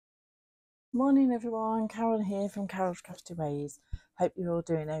Morning everyone, Carol here from Carol's Crafty Ways. Hope you're all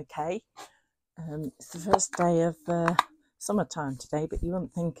doing okay. It's the first day of summertime today, but you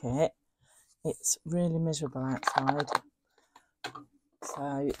wouldn't think it. It's really miserable outside,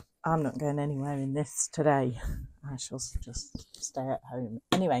 so I'm not going anywhere in this today. I shall just stay at home.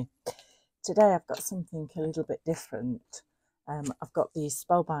 Anyway, today I've got something a little bit different. I've got these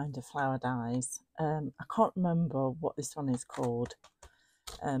Spellbinder flower dies. I can't remember what this one is called.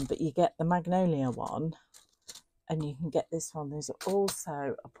 But you get the magnolia one and you can get this one. There's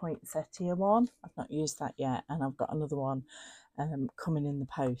also a poinsettia one. I've not used that yet, and I've got another one coming in the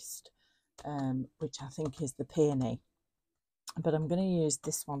post, which I think is the peony, but I'm going to use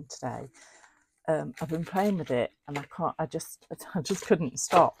this one today. I've been playing with it and I just couldn't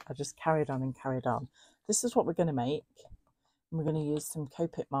stop. I just carried on and carried on. This is what we're going to make. We're going to use some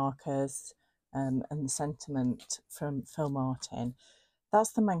Copic markers and the sentiment from Phil Martin.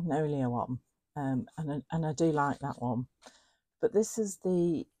 That's the magnolia one, and I do like that one. But this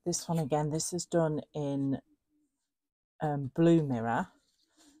one again. This is done in blue mirror.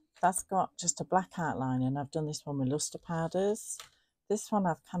 That's got just a black outline, and I've done this one with luster powders. This one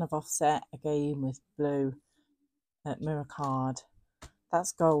I've kind of offset again with blue mirror card.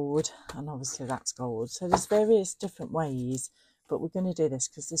 That's gold, and obviously that's gold. So there's various different ways, but we're going to do this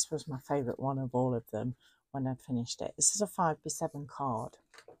because this was my favourite one of all of them when I'd finished it. This is a 5x7 card.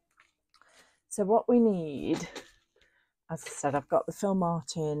 So what we need, as I said, I've got the Phil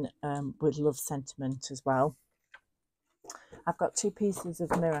Martin with love sentiment as well. I've got 2 pieces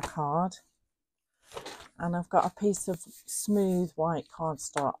of mirror card, and I've got a piece of smooth white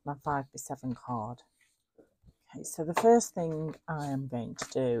cardstock and a 5x7 card. Okay, so the first thing I am going to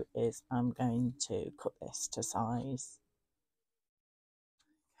do is I'm going to cut this to size.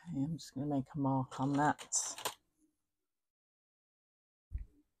 Okay, I'm just going to make a mark on that.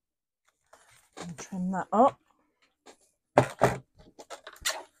 And trim that up.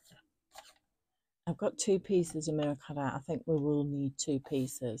 I've got 2 pieces of mirror cut out. I think we will need 2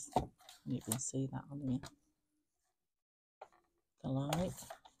 pieces. You can see that on here. The light.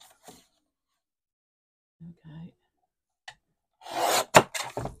 Okay.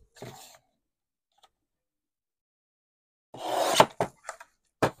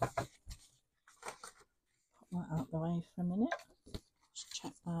 Put that out the way for a minute. Just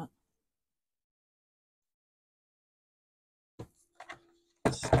check that.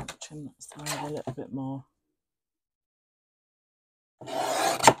 Just trim that side a little bit more.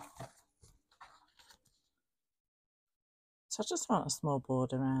 So I just want a small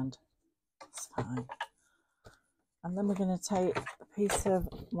border around. That's fine. And then we're going to take a piece of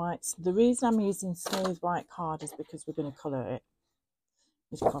white. The reason I'm using smooth white card is because we're going to colour it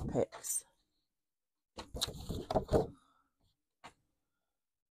with Copics.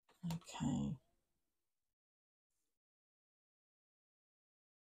 Okay.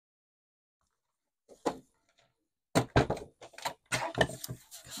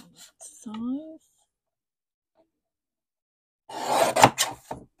 Size.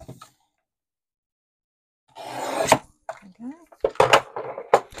 Okay.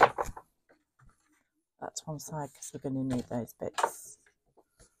 That's one side because we're going to need those bits.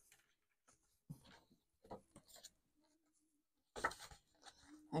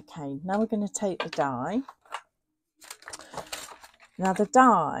 Okay, now we're going to take the die. Now the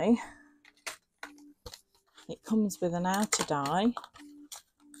die, it comes with an outer die.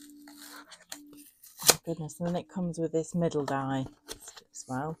 Oh goodness, and then it comes with this middle die as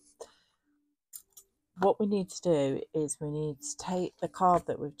well. What we need to do is we need to take the card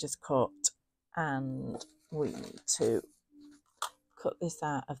that we've just cut and we need to cut this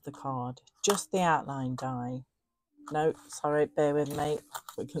out of the card, just the outline die. No, sorry, bear with me.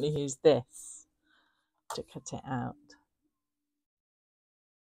 We're going to use this to cut it out.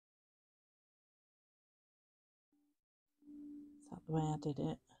 Is that the way I did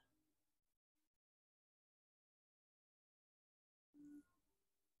it?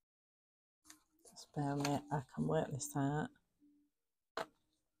 Just bear with me, I can work this out.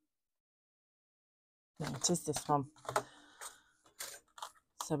 No, it is this one.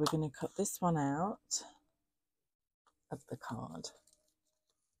 So we're going to cut this one out of the card.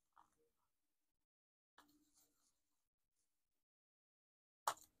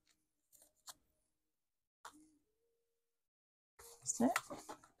 That's it.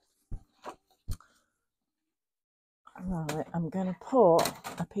 Right, I'm going to put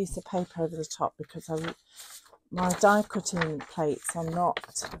a piece of paper over the top because my die cutting plates are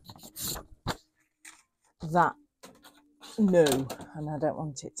not that new and I don't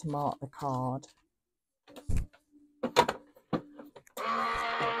want it to mark the card.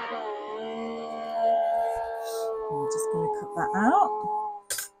 cut that out.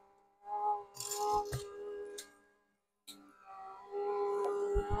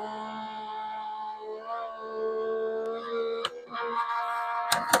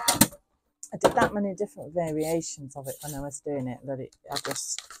 I did that many different variations of it when I was doing it that I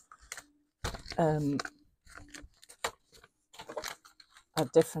just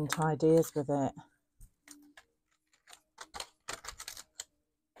had different ideas with it.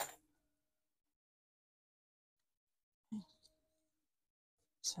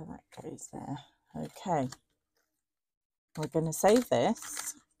 So that goes there. Okay, we're going to save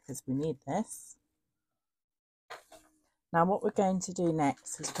this because we need this. Now what we're going to do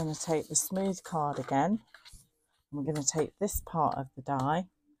next is going to take the smooth card again, and we're going to take this part of the die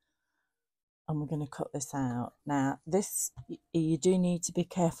and we're going to cut this out. Now this, you do need to be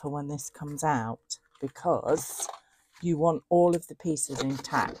careful when this comes out because you want all of the pieces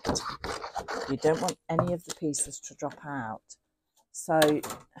intact. You don't want any of the pieces to drop out. So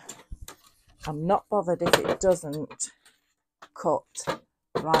I'm not bothered if it doesn't cut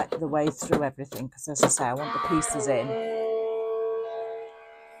right the way through everything, because as I say, I want the pieces in.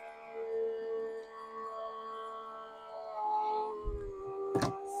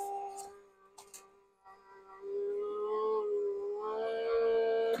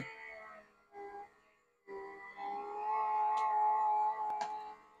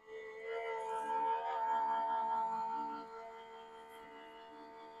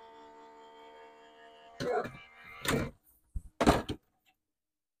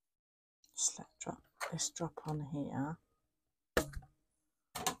 Just let this drop on here.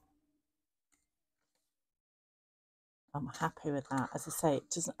 I'm happy with that. As I say, it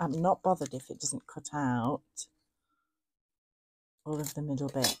doesn't. I'm not bothered if it doesn't cut out all of the middle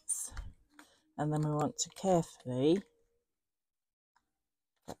bits. And then we want to carefully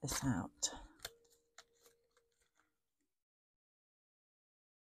get this out.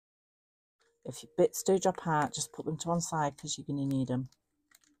 If your bits do drop out, just put them to one side because you're going to need them.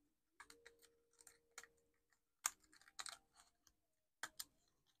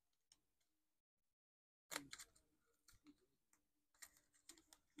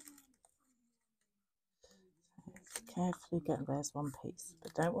 Carefully get, there's one piece,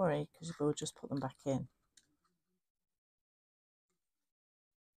 but don't worry because we'll just put them back in.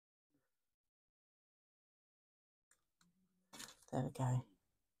 There we go.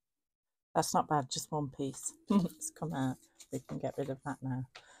 That's not bad, just one piece. It's come out. We can get rid of that now.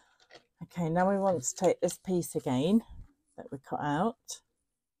 Okay, now we want to take this piece again that we cut out,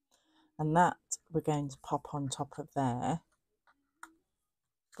 and that we're going to pop on top of there.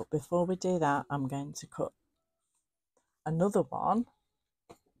 But before we do that, I'm going to cut another one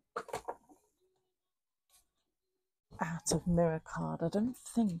out of mirror card. I don't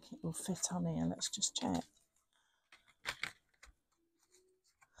think it will fit on here. Let's just check.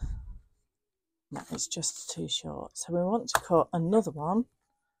 No, it's just too short. So we want to cut another one.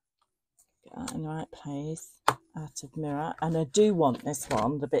 Get that in the right place. Out of mirror. And I do want this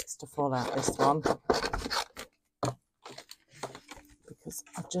one, the bits to fall out this one. Because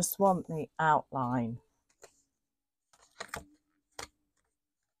I just want the outline.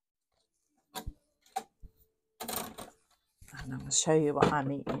 And I'm going to show you what I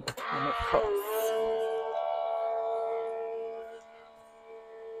mean when it cuts.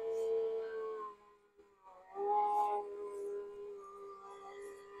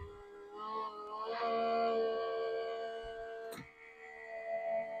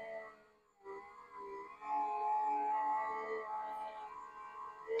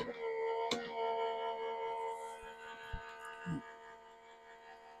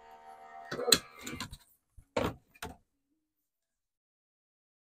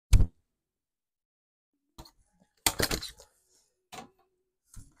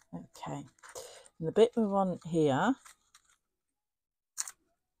 Okay, and the bit we want here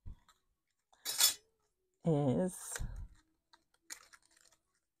is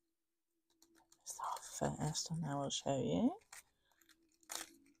this off first, and I will show you.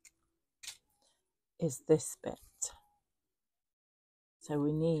 Is this bit. So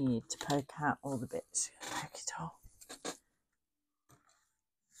we need to poke out all the bits. Poke it off.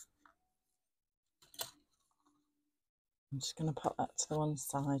 I'm just going to pop that to the one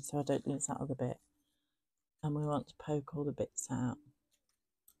side so I don't lose that other bit. And we want to poke all the bits out.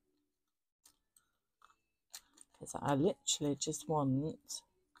 Because I literally just want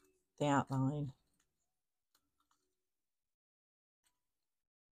the outline.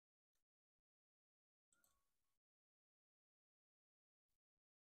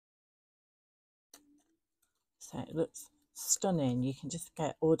 So it looks stunning. You can just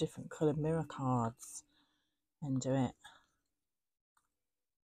get all different coloured mirror cards and do it.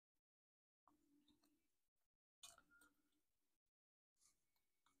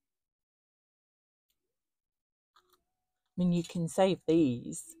 mean, you can save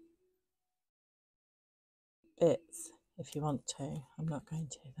these bits if you want to. I'm not going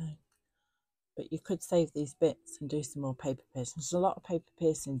to though. But you could save these bits and do some more paper piercing. There's a lot of paper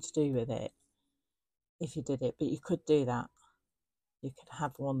piercing to do with it if you did it, but you could do that. You could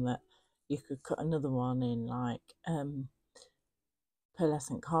have one that you could cut another one in, like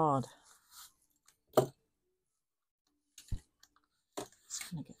pearlescent card. Just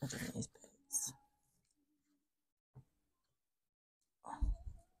gonna get rid of these bits.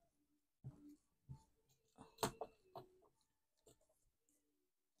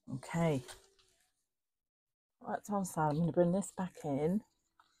 Okay, that's on side. I'm going to bring this back in,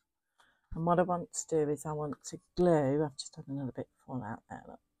 and what I want to do is I want to glue. I've just had another bit fall out there.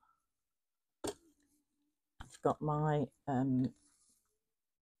 Look. I've got my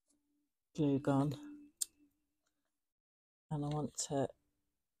glue gun, and I want to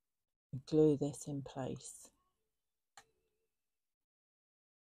glue this in place.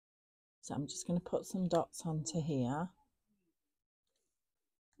 So I'm just going to put some dots onto here.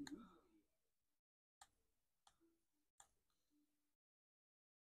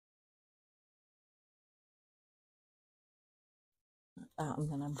 Like that,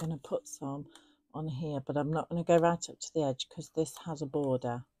 and then I'm going to put some on here, but I'm not going to go right up to the edge because this has a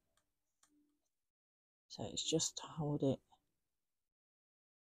border. So it's just to hold it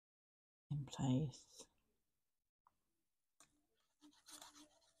in place.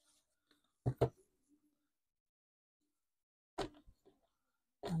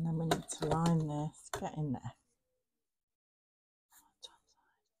 And then we need to line this, get in there.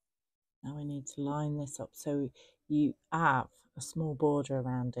 Now we need to line this up so you have a small border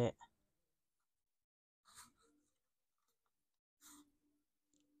around it.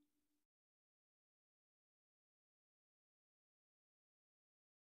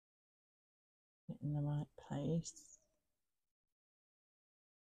 In the right place.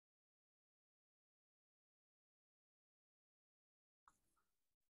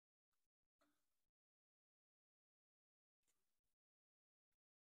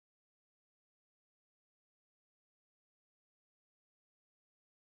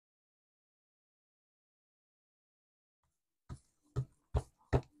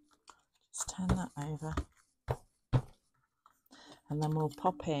 Just turn that over, and then we'll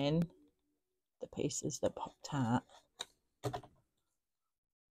pop in the pieces that popped out.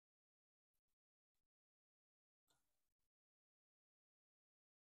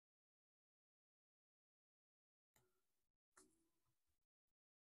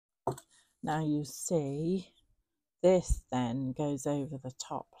 Now you see this then goes over the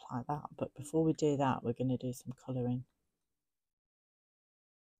top like that, but before we do that we're going to do some colouring.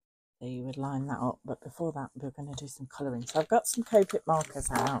 So you would line that up, but before that we're going to do some colouring. So I've got some Copic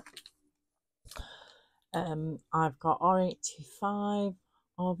markers out. I've got R85,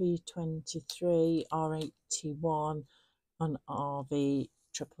 RV23, R81 and RV000.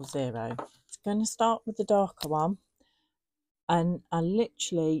 It's going to start with the darker one, and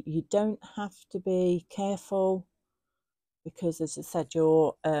literally you don't have to be careful because, as I said,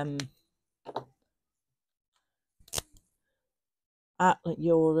 your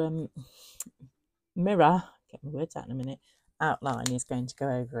mirror, get my words out in a minute, outline is going to go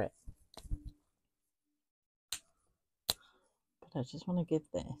over it. But I just want to give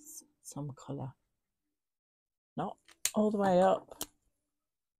this some colour, not all the way up.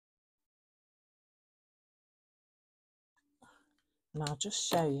 And I'll just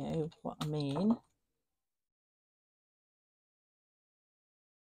show you what I mean.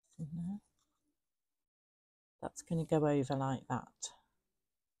 That's going to go over like that.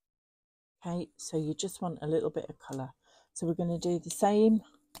 Okay, so you just want a little bit of colour. So we're going to do the same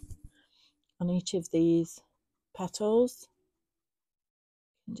on each of these petals.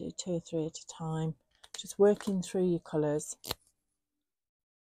 You can do 2 or 3 at a time, just working through your colours.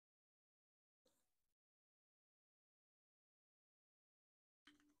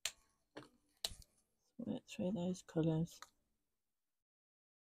 Work through those colours.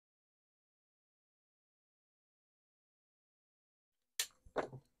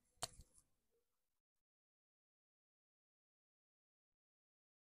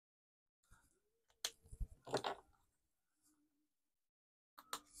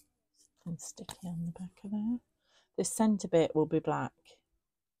 And sticky on the back of there. This centre bit will be black.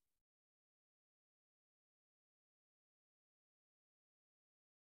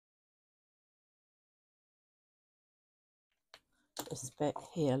 This bit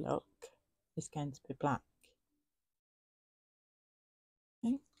here, look, is going to be black.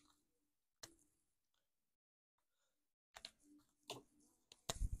 Okay.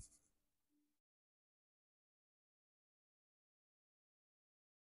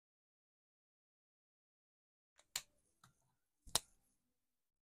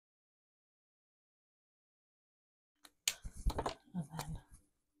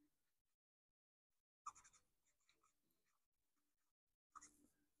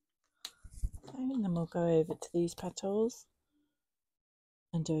 and then we'll go over to these petals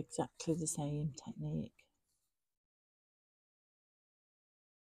and do exactly the same technique.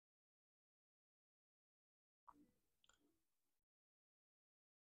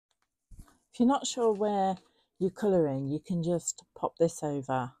 If you're not sure where you're colouring, you can just pop this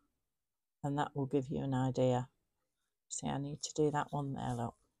over and that will give you an idea. See, I need to do that one there,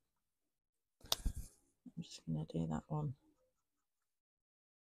 look. I'm just going to do that one.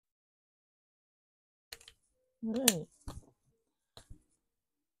 Right.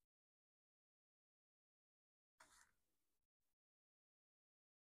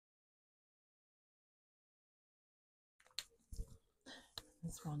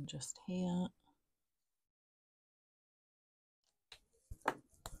 There's one just here.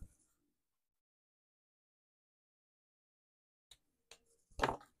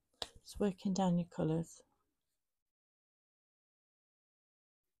 Just working down your colours.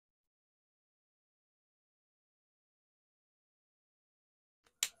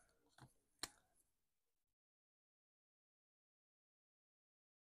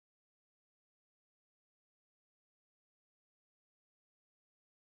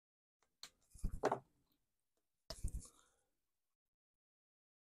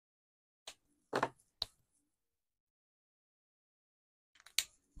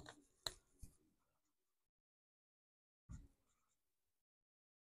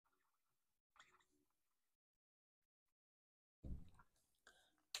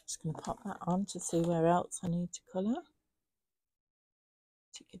 Just going to pop that on to see where else I need to colour,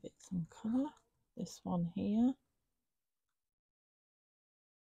 to give it some colour. This one here,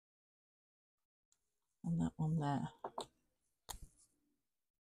 and that one there.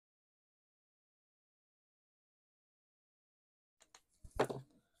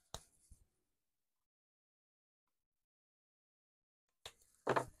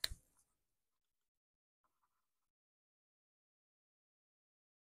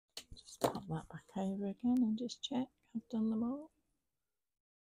 Just pop that back over again and just check I've done them all.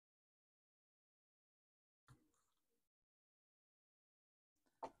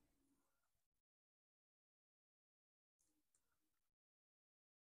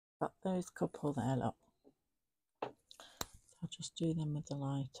 Got those couple there, look. So I'll just do them with the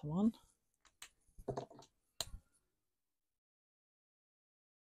lighter one.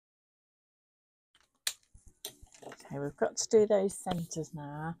 Okay, we've got to do those centres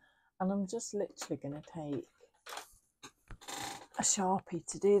now, and I'm just literally going to take a Sharpie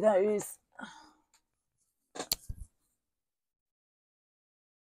to do those.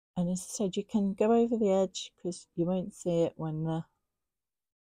 And as I said, you can go over the edge because you won't see it when the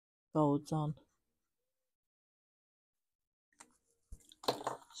gold's on.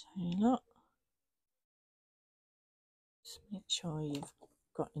 So look, just make sure you've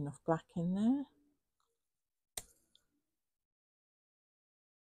got enough black in there.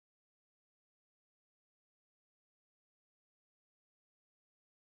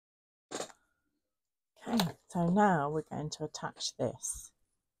 Okay, so now we're going to attach this.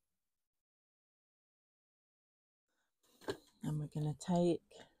 And we're going to take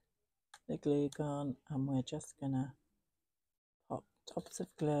the glue gun and we're just going to pop tops of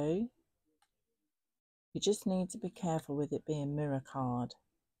glue. You just need to be careful with it being mirror card.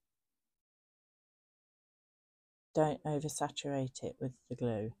 Don't oversaturate it with the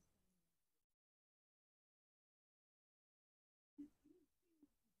glue.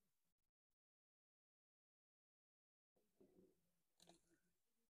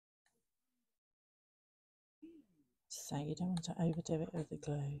 So you don't want to overdo it with the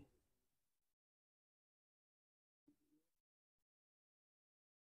glue.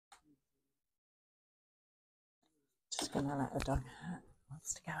 Just going to let the dog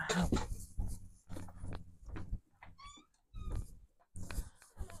wants to go out.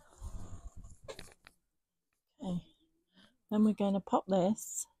 Okay, then we're going to pop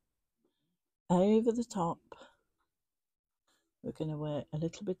this over the top. We're going to work a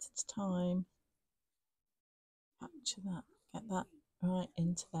little bit at a time. Capture that, get that right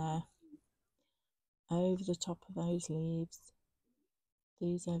into there. Over the top of those leaves.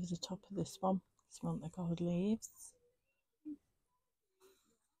 These over the top of this one. This one, the gold leaves.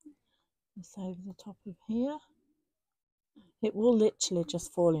 This over the top of here. It will literally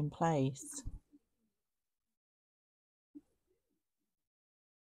just fall in place.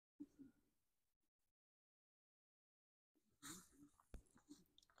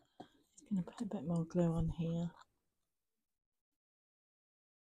 Just going to put a bit more glue on here.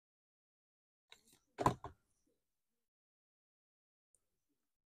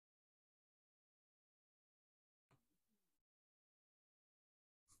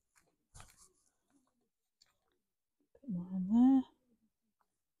 One there.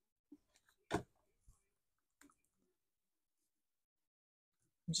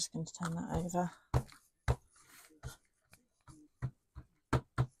 I'm just going to turn that over.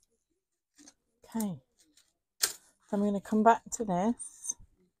 Okay, so I'm going to come back to this,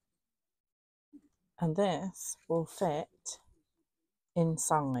 and this will fit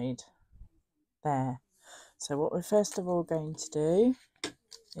inside there. So what we're first of all going to do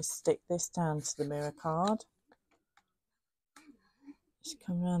is stick this down to the mirror card. Just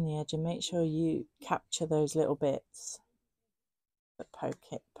come around the edge and make sure you capture those little bits that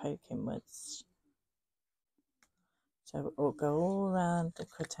poke inwards. So it will go all around the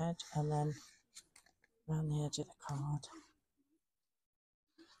cut edge and then around the edge of the card.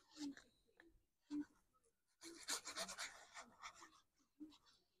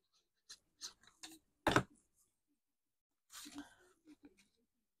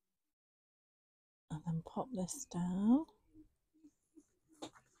 And then pop this down.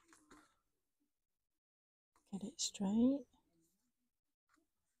 Get it straight.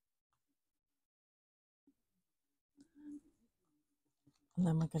 And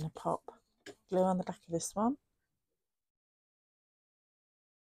then we're going to pop glue on the back of this one.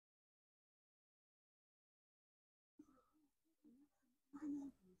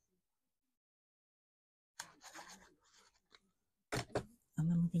 And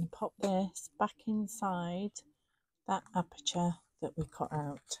then we're going to pop this back inside that aperture that we cut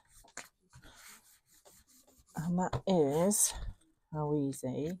out. And that is how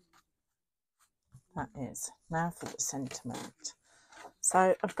easy that is. Now for the sentiment.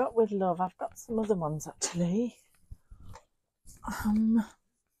 So I've got With Love, I've got some other ones actually. I'm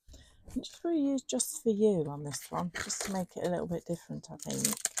just going to use Just For You on this one, just to make it a little bit different, I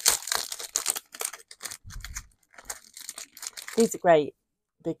think. These are great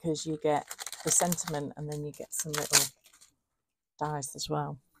because you get the sentiment and then you get some little dies as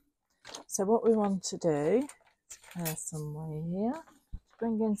well. So what we want to do is clear some way here,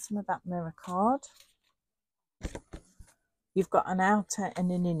 bring in some of that mirror card. You've got an outer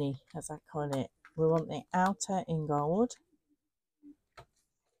and an innie, as I call it. We want the outer in gold.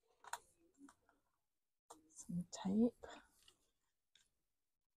 Some tape.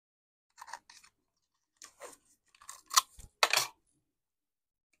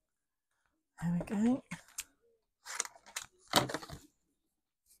 There we go.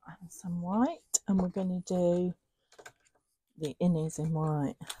 And some white, and we're going to do the innies in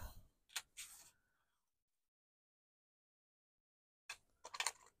white.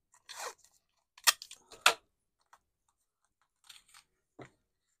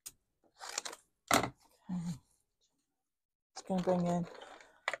 Okay. Just going to bring in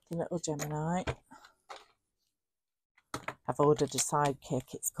the little Gemini. I've ordered a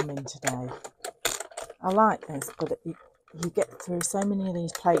sidekick, it's coming today. I like this, but you get through so many of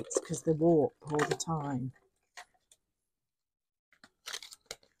these plates because they warp all the time.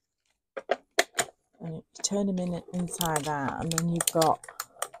 And you turn them in inside out, and then you've got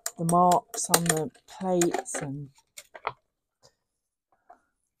the marks on the plates and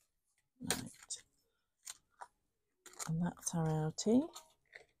right. And that's our outie.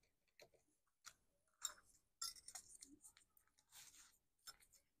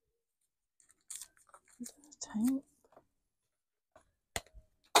 Tape.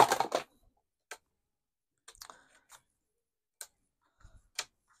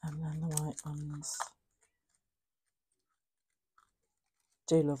 And then the white ones.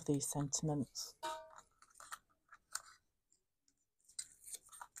 Do love these sentiments.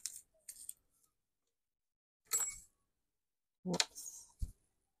 Whoops.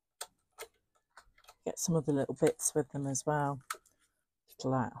 Get some other little bits with them as well.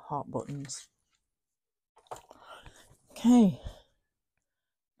 Little like heart buttons. Okay.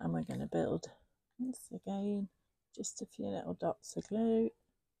 And we're going to build this again. Just a few little dots of glue.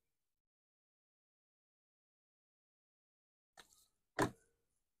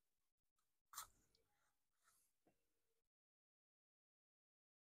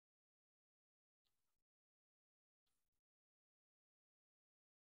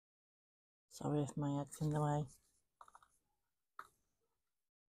 Sorry if my head's in the way.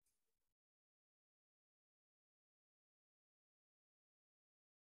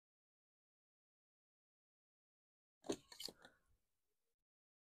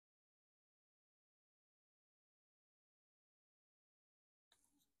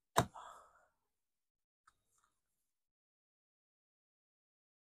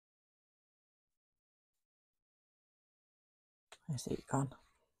 Where's it gone?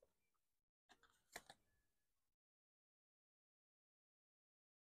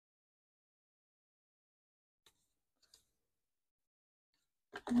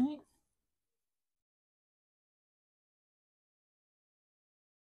 Okay.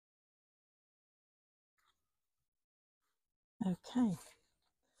 Okay,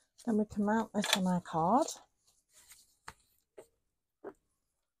 then we can mount this on our card.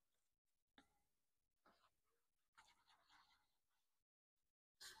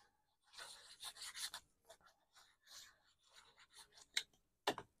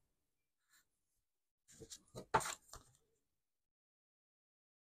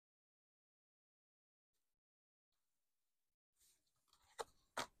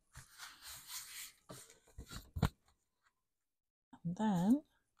 And then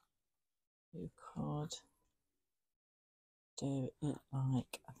you could do it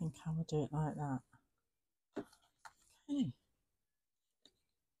like, I think I will do it like that. Okay.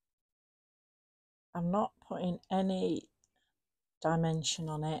 I'm not putting any dimension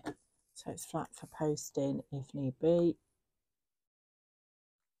on it, so it's flat for posting if need be.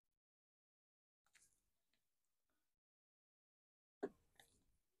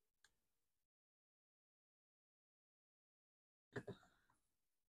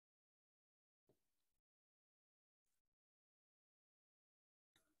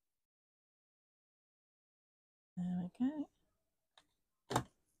 There we go.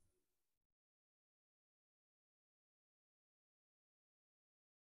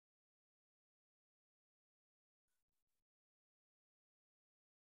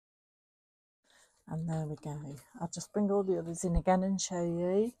 And there we go. I'll just bring all the others in again and show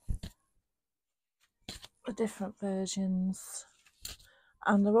you the different versions.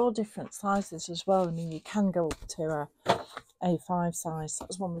 And they're all different sizes as well. I mean, you can go up to a A5 size.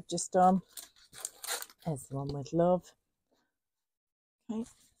 That's one we've just done. There's the one with love. Okay.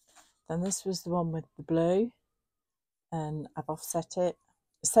 Then this was the one with the blue. And I've offset it.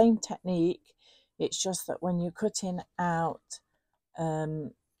 Same technique. It's just that when you're cutting out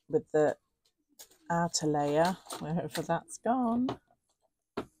with the outer layer, wherever that's gone,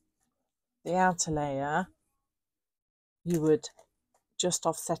 the outer layer, you would just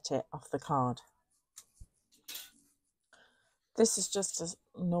offset it off the card. This is just a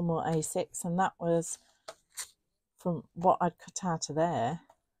normal A6, and that was from what I'd cut out of there.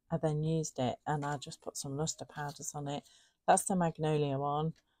 I then used it and I just put some luster powders on it. That's the Magnolia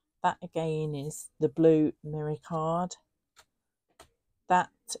one. That again is the blue mirror card.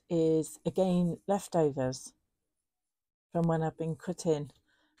 That is again leftovers from when I've been cutting,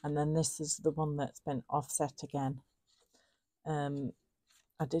 and then this is the one that's been offset again.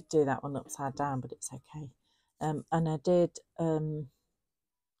 I did do that one upside down, but it's okay. And I did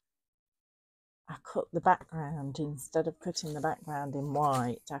I cut the background, instead of cutting the background in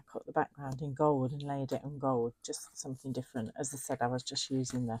white, I cut the background in gold and laid it on gold, just something different. As I said, I was just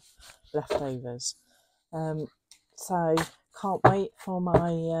using the leftovers. So can't wait for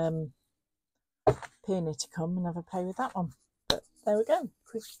my peony to come and have a play with that one. But there we go,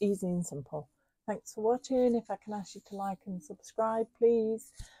 quick, easy and simple. Thanks for watching. If I can ask you to like and subscribe,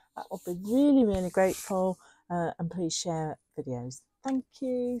 please, that would be really, really grateful. And please share videos. Thank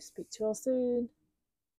you. Speak to you all soon.